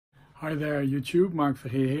Hi there YouTube, Mark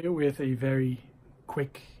Verheer here with a very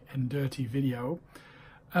quick and dirty video.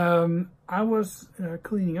 I was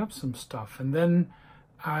cleaning up some stuff and then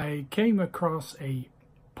I came across a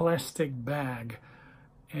plastic bag,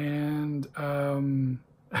 and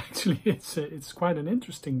actually it's quite an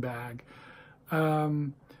interesting bag.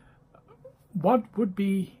 What would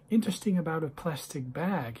be interesting about a plastic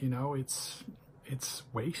bag? You know, it's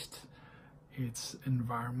waste, it's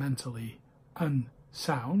environmentally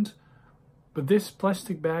unsound. But this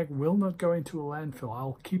plastic bag will not go into a landfill.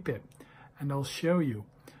 I'll keep it and I'll show you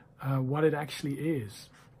what it actually is.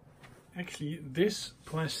 Actually, this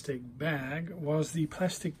plastic bag was the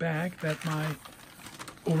plastic bag that my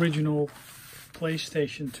original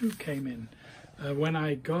PlayStation 2 came in. When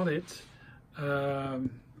I got it,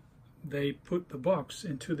 they put the box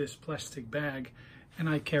into this plastic bag and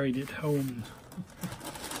I carried it home.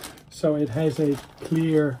 So it has a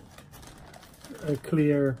clear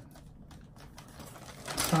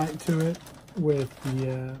side to it with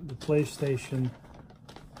the PlayStation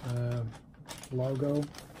logo,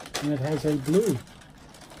 and it has a blue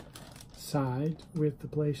side with the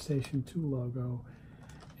PlayStation 2 logo,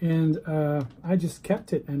 and I just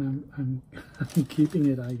kept it, and I'm keeping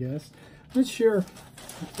it, I guess. Not sure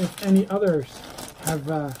if any others have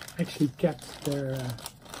actually kept their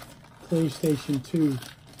PlayStation 2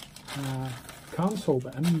 console,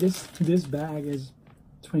 but I mean this bag is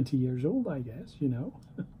 20 years old, I guess, you know.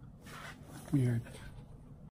 Weird.